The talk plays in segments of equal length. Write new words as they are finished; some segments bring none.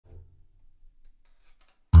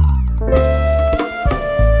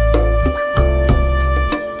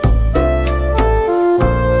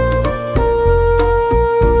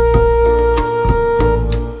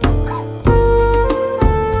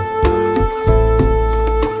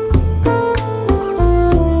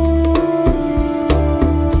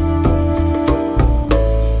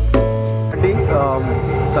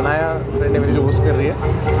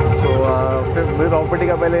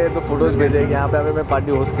भेजे यहाँ पे मैं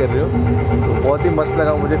पार्टी होस्ट कर रही हूँ। तो बहुत ही मस्त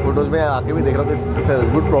लगा मुझे फोटोज़ में आके भी देख रहा हूँ। इट्स अ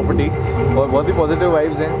गुड प्रॉपर्टी और बहुत ही पॉजिटिव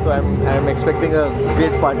वाइब्स हैं। तो I am expecting a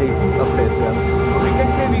great party अब से इससे।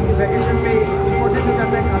 वीकेंड पे वैकेशन पे इम्पोर्टेंट हो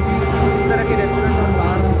जाता है काफ़ी इस तरह के रेस्टोरेंट और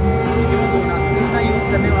बार यूज़ होना, कितना यूज़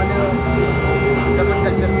करने वाले हो दमन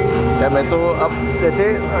कल्चर में? या मैं तो अब जैसे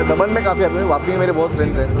दमन में काफ़ी आता हूँ, वापी में मेरे बहुत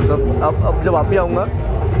फ्रेंड्स हैं, तो अब जब वापी आऊँगा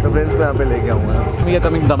तो फ्रेंड्स को यहाँ पे लेके आऊँगा। We are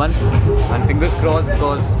coming Daman and fingers cross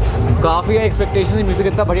because काफ़ी एक्सपेक्टेशन, म्यूजिक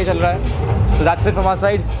इतना बढ़िया चल रहा है। So that's it from our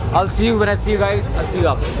side. I will see you when I C you guys. I C you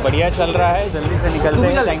आप। बढ़िया चल रहा है, जल्दी से निकलते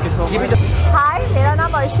हैं। Thank you so much. हाय, मेरा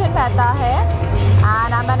नाम अर्शन मेहता है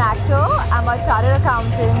and I'm an actor. I'm a chartered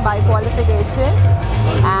accountant by qualification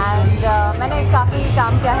and मैंने काफ़ी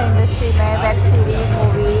काम किया है इंडस्ट्री में, वेब सीरीज,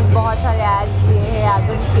 मूवीज़, बहुत सारे एड्स किए हैं,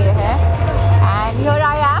 एल्बम्स किए हैं and here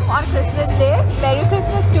I am on Christmas Day. Merry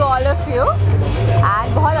Christmas to all of you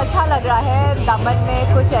and बहुत अच्छा लग रहा है दमन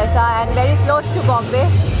में कुछ ऐसा and very close to Bombay.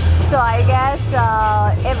 So I guess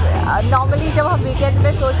normally जब हम वीकेंड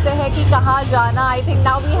में सोचते हैं कि कहाँ जाना, I think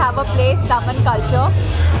now we have a place, Daman culture,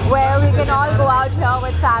 where we can all go out here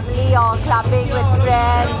with family or clubbing with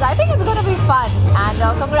friends. I think it's going to be fun and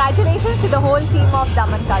congratulations to the whole team of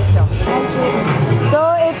Daman culture. Thank you. So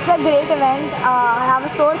it's a great event. I have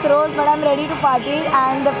a sore throat but I'm ready to party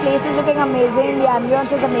and the place is looking amazing, the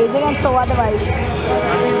ambience is amazing and so are the vibes.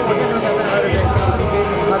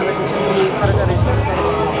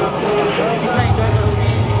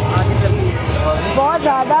 बहुत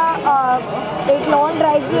ज़्यादा एक long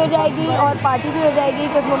drive भी हो जाएगी और party भी हो जाएगी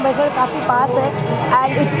क्योंकि मुंबई से काफ़ी पास है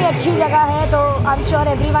एंड इतनी अच्छी जगह है, तो I am sure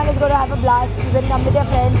everyone is going to have a blast, you can come with your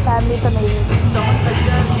friends, family, it's amazing.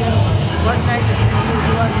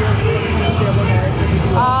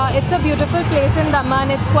 It's a beautiful place in Daman.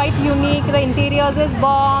 It's quite unique. The interiors is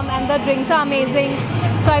bomb and the drinks are amazing.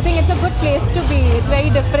 So I think it's a good place to be. It's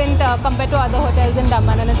very different compared to other hotels in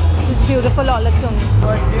Daman and it's just beautiful all its own.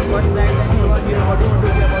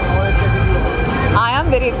 I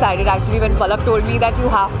am very excited actually when Palak told me that you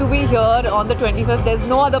have to be here on the 25th. There's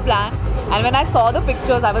no other plan. And when I saw the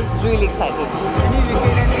pictures, I was really excited. Any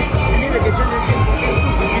vacation is important to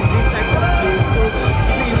visit this type of place. So if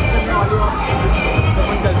you use करने वाले हो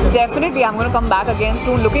Daman culture. Definitely, I'm going to come back again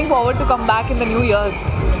soon. Looking forward to come back in the new years.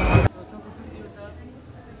 So good to see you, sir.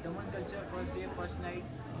 Daman culture, first day, first night.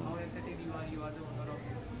 How excited you are? You are the owner of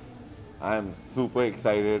this. I am super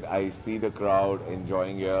excited. I see the crowd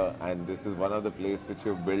enjoying here, and this is one of the places which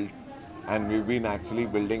we've built, and we've been actually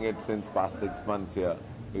building it since past 6 months here.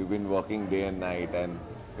 We've been working day and night, and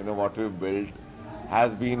you know what we've built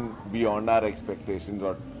has been beyond our expectations,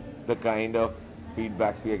 or the kind of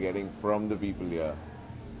feedbacks we are getting from the people here.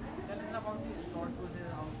 Tell us about this thought process.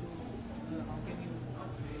 How can you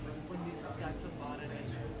open these types of bar and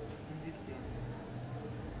restaurants in this place?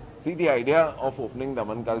 See, the idea of opening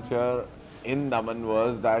Daman culture in Daman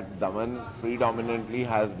was that Daman predominantly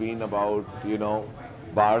has been about, you know,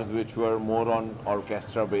 bars which were more on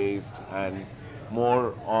orchestra based and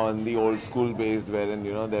more on the old school based, wherein,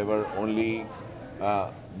 you know, there were only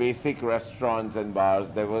basic restaurants and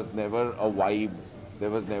bars. There was never a vibe, there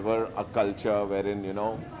was never a culture wherein, you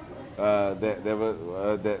know,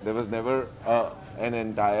 there was never an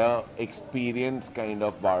entire experience kind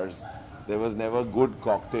of bars. There was never good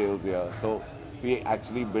cocktails here. So we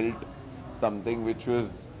actually built something which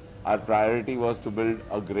was, our priority was to build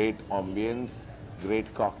a great ambience,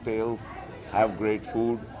 great cocktails, have great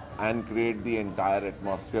food and create the entire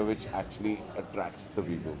atmosphere which actually attracts the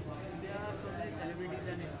people. There are so many celebrities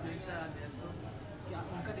and influencers are there. So क्या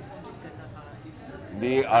उनका response कैसा था?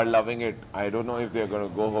 They are loving it. I don't know if they're going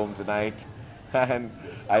to go home tonight, and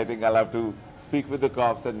I think I'll have to speak with the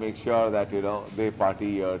cops and make sure that, you know, they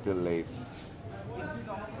party here till late. If we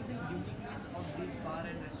talk about the uniqueness of this bar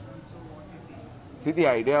and restaurant, so what it is? See, the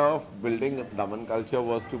idea of building Daman culture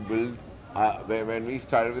was to build, when we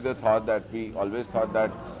started with the thought that we always thought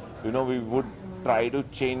that, you know, we would try to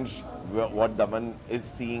change what Daman is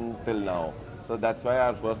seeing till now. So that's why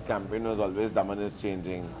our first campaign was always Daman is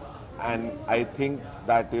changing. And I think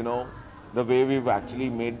that, you know, the way we've actually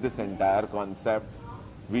made this entire concept,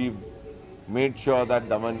 we've made sure that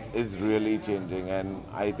Daman is really changing, and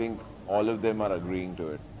I think all of them are agreeing to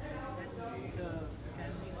it.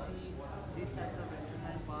 Can we see this type of restaurant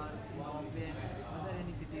and bar in Bombay and other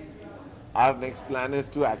any cities? Our next plan is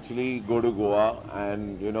to actually go to Goa,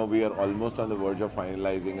 and you know, we are almost on the verge of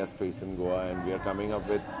finalizing a space in Goa, and we are coming up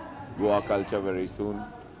with Goa culture very soon.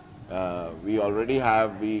 We already are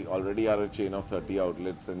a chain of 30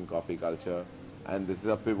 outlets in coffee culture, and this is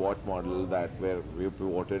a pivot model that where we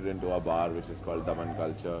pivoted into a bar which is called Daman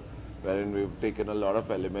culture. wherein we've taken a lot of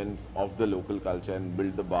elements of the local culture and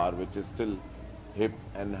built the bar, which is still hip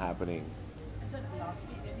and happening. And sir,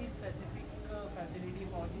 lastly, any specific facility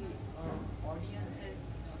for the audiences,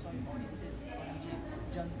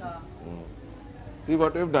 Janata? See,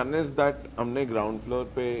 what we've done is that हमने ground floor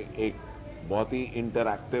पे एक बहुत ही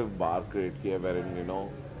interactive bar create किया, wherein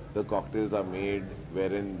the cocktails are made,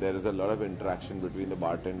 wherein there is a lot of interaction between the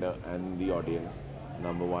bartender and the audience.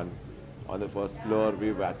 Number one. On the first floor,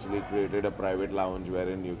 we've actually created a private lounge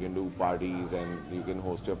wherein you can do parties and you can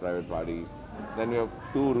host your private parties. Then we have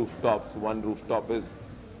 2 rooftops. One rooftop is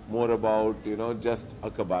more about, just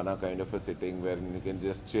a cabana kind of a sitting wherein you can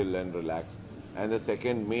just chill and relax. And the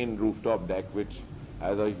second main rooftop deck, which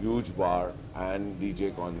has a huge bar and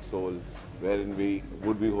DJ console, wherein we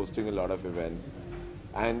would be hosting a lot of events.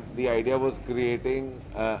 And the idea was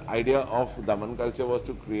idea of Daman culture was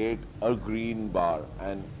to create a green bar,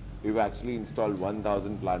 and we've actually installed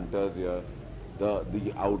 1,000 planters here.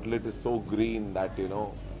 The outlet is so green that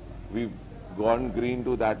we've gone green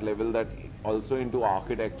to that level that also into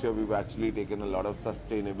architecture we've actually taken a lot of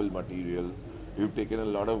sustainable material. We've taken a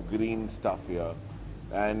lot of green stuff here,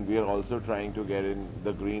 and we are also trying to get in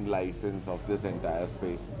the green license of this entire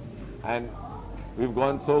space. And we've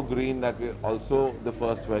gone so green that we're also the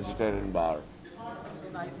first vegetarian bar. So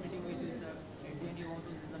nice meeting with you, sir. Anything you want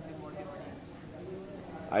to say something about the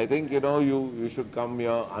audience? I think you should come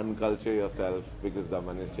here, unculture yourself, because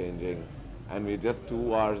Daman is changing, and we're just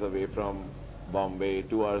 2 hours away from Bombay,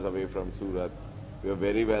 2 hours away from Surat. We're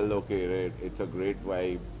very well located. It's a great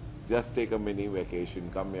vibe. Just take a mini vacation.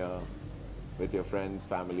 Come here with your friends,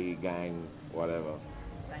 family, gang, whatever.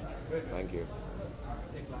 Thank you.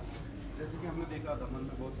 जैसे कि हमने देखा दमन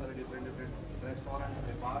में बहुत सारे different restaurants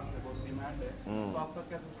है, bars है, बहुत डिमांड है, तो आपका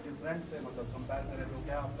क्या कुछ डिफरेंट है, मतलब कंपेयर करें तो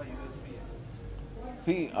क्या आपका यूएसपी है?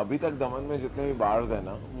 सी अभी तक दमन में जितने भी बार्स हैं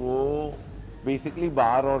ना, वो बेसिकली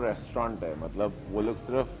बार और रेस्टोरेंट है. मतलब वो लोग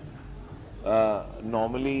सिर्फ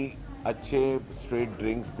नॉर्मली अच्छे स्ट्रेट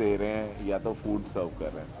ड्रिंक्स दे रहे हैं या तो फूड सर्व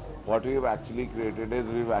कर रहे हैं. What we've actually created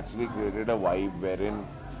is we've actually created a vibe wherein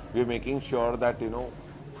we're making sure that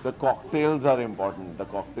the cocktails are important. The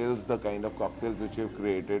cocktails, the kind of cocktails which we've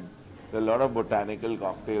created, there are a lot of botanical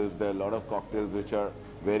cocktails, there are a lot of cocktails which are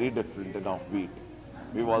very different and offbeat.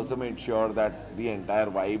 We've also made sure that the entire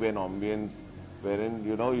vibe and ambience wherein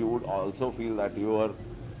you would also feel that you are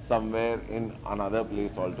somewhere in another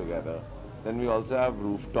place altogether. Then we also have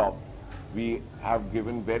rooftop. We have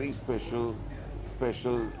given very special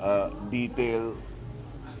detail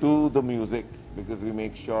to the music, because we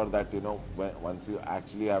make sure that once you're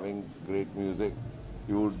actually having great music,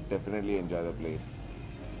 you would definitely enjoy the place.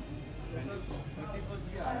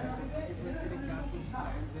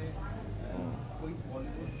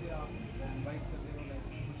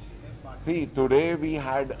 See, today we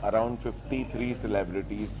had around 53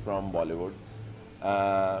 celebrities from Bollywood.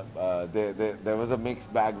 There was a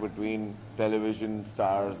mixed bag between television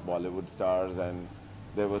stars, Bollywood stars, and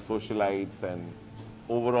there were socialites, and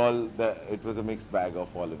overall it was a mixed bag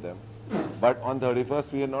of all of them. But on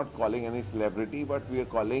 31st we are not calling any celebrity, but we are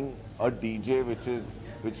calling a DJ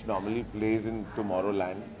which normally plays in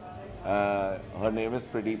Tomorrowland. Her name is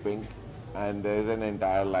Pretty Pink, and there is an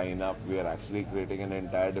entire lineup. We are actually creating an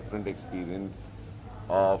entire different experience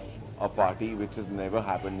of a party which has never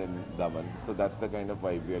happened in Daman. So that's the kind of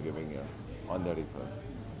vibe we are giving here on 31st.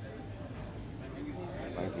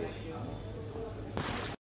 Thank you.